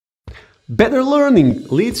Better learning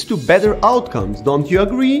leads to better outcomes, don't you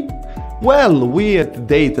agree? Well, we at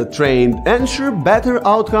DataTrained ensure better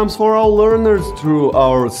outcomes for our learners through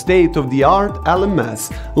our state-of-the-art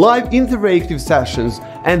LMS, live interactive sessions,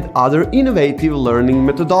 and other innovative learning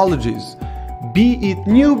methodologies. Be it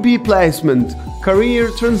newbie placement,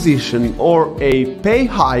 career transition, or a pay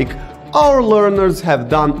hike, our learners have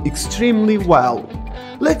done extremely well.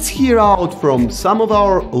 Let's hear out from some of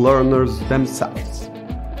our learners themselves.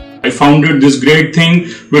 I founded this great thing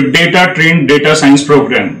with DataTrained data science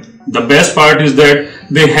program. The best part is that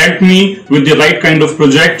they helped me with the right kind of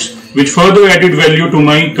projects which further added value to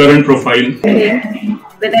my current profile.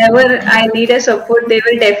 Whenever I need a support, they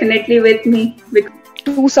will definitely with me.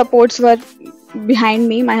 Two supports were behind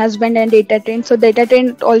me, my husband and DataTrained. So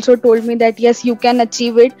DataTrained also told me that yes, you can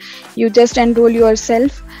achieve it. You just enroll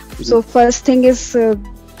yourself. So first thing is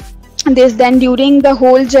this. Then during the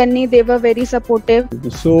whole journey, they were very supportive.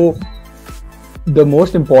 So the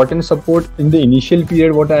most important support in the initial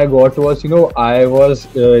period what I got was, I was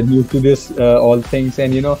new to this all things,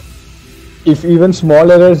 and if even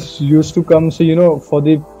small errors used to come, so for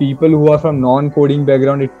the people who are from non-coding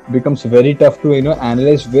background, it becomes very tough to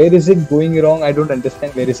analyze where is it going wrong. I don't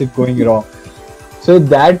understand where is it going wrong. So at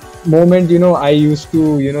that moment, I used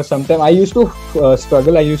to, sometimes I used to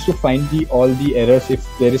struggle. I used to find all the errors. If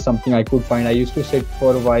there is something I could find, I used to sit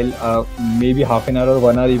for a while, maybe half an hour or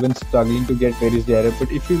 1 hour, even struggling to get where is the error.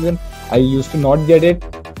 But if even I used to not get it,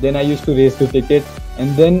 then I used to raise the ticket.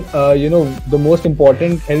 And then, the most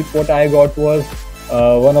important help what I got was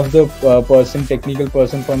one of the technical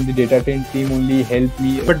person from the DataTrained team only helped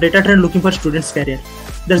me. But DataTrained looking for students' career.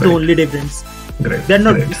 That's the only difference. Great. They're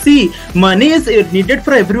not. Great. See, money is needed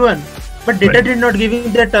for everyone, but DataTrained not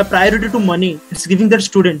giving that priority to money. It's giving that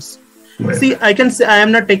students. Right. See, I can say I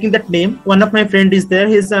am not taking that name. One of my friend is there.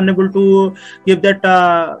 He is unable to give that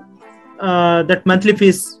that monthly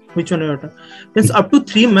fees. Which one? Means up to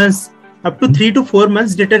 3 months. Up to 3 to 4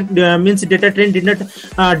 months, DataTrained did not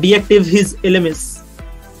deactive his LMS.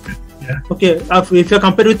 Yeah. Okay, if you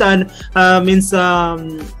compare with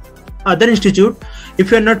other institute, if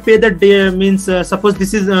you are not paid that day, suppose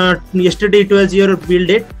this is yesterday it was your bill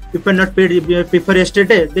date. If you are not paid before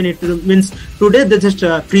yesterday, then it means today they just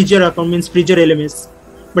freeze your account, freeze your LMS.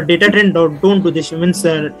 But DataTrained don't do this.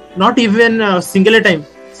 Not even single time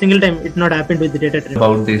it not happened with the DataTrained.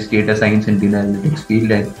 About this data science and data analytics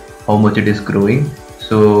field and how much it is growing.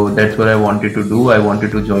 So that's what I wanted to do. I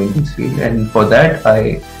wanted to join this field, and for that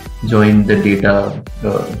I joined the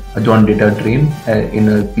DataTrained in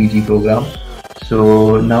a PG program.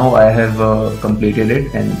 So now I have completed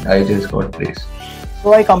it and I just got placed.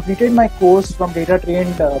 So I completed my course from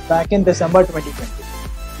DataTrained back in December 2020.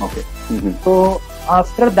 Okay. So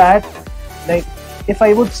after that, if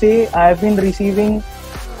I would say, I have been receiving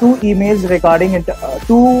 2 emails regarding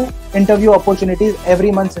 2 interview opportunities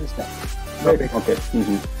every month since then. Okay.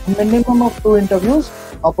 Minimum of 2 interviews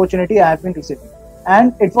opportunity I have been receiving.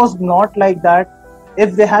 And it was not like that.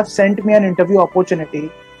 If they have sent me an interview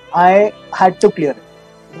opportunity, I had to clear it.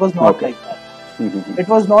 It was not like that. It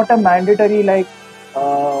was not a mandatory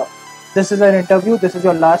this is an interview, this is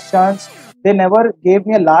your last chance. They never gave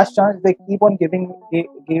me a last chance. They keep on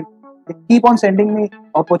they keep on sending me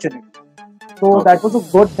opportunity. So that was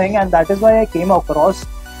a good thing, and that is why I came across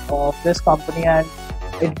this company, and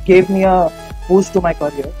it gave me a boost to my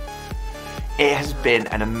career. It has been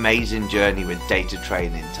an amazing journey with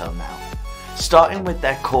DataTrained until now. Starting with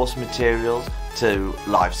their course materials to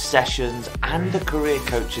live sessions and the career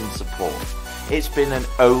coaching support. It's been an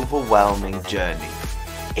overwhelming journey.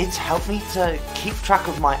 It's helped me to keep track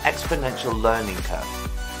of my exponential learning curve.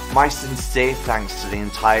 My sincere thanks to the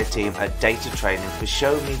entire team at DataTrained for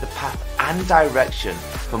showing me the path and direction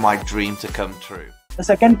for my dream to come true. The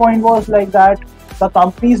second point was like that the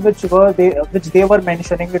companies which they were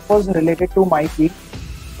mentioning, it was related to my field.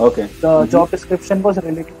 Okay. The job description was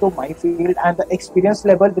related to my field, and the experience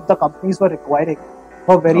level which the companies were requiring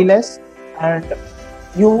were very less. And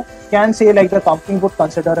you can say the company would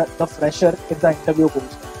consider the fresher if the interview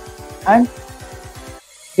goes. And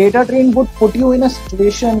DataTrained would put you in a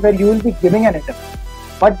situation where you will be giving an interview.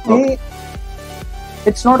 But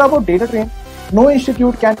it's not about DataTrained. No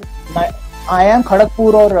institute can, IIM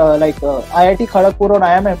Kharagpur or IIT Kharagpur or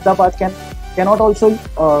IIM Ahmedabad cannot also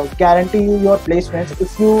guarantee you your placements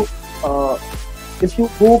if you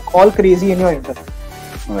go all crazy in your interview.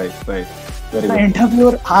 Right. Very the good.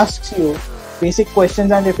 Interviewer asks you basic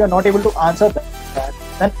questions, and if you are not able to answer that,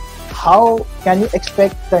 then how can you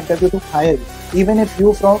expect the interview to hire you? Even if you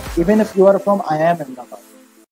are from IIM Ahmedabad.